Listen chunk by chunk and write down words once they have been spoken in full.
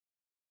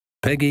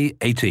Peggy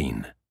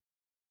 18.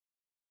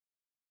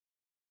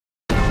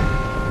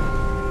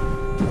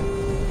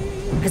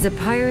 As a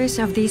pirate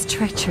of these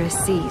treacherous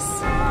seas,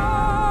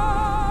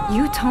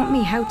 you taught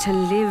me how to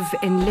live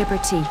in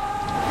liberty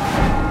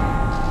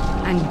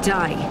and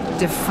die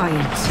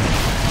defiant.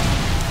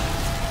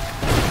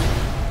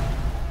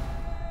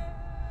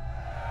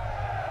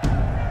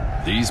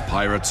 These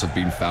pirates have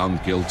been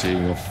found guilty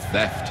of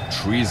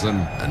theft, treason,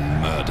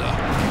 and murder,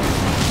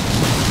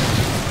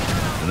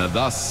 and are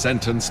thus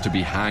sentenced to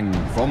be hanged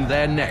from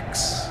their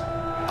necks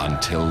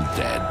until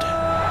dead.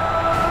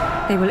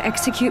 They will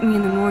execute me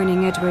in the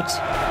morning, Edward.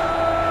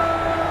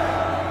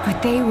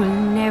 But they will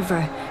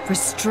never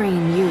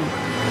restrain you.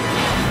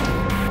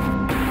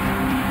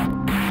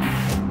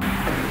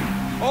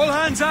 All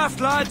hands aft,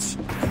 lads!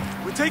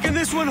 We're taking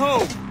this one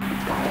home!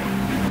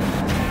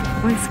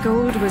 Once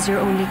gold was your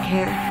only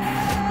care.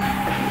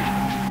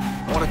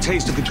 I want a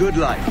taste of the good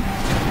life.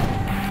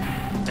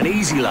 An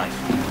easy life.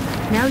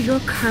 Now your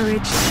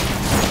courage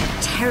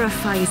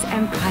terrifies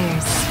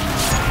empires.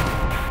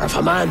 If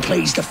a man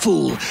plays the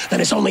fool,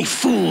 then it's only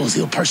fools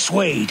he'll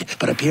persuade,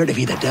 but appear to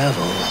be the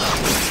devil.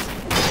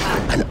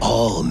 And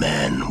all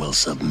men will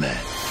submit.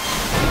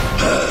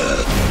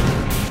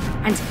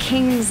 And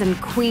kings and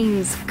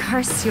queens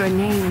curse your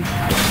name.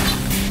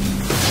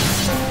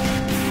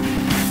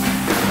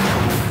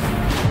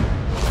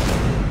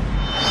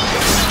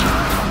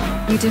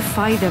 You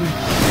defy them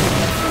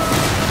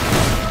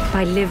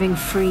by living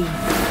free.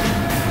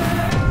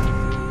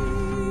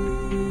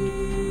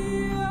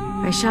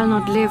 I shall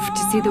not live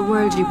to see the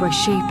world you were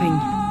shaping,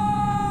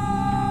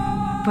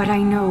 but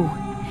I know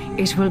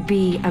it will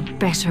be a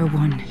better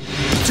one.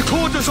 To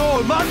quarters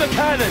all, man the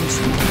cannons!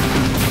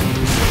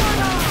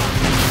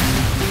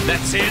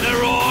 Let's hear the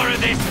roar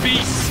of this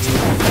beast!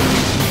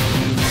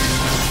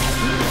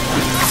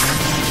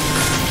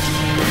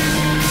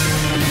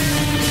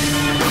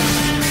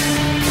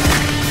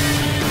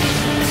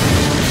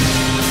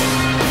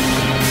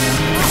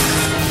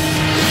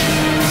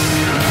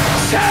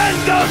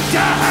 Send them to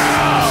hell!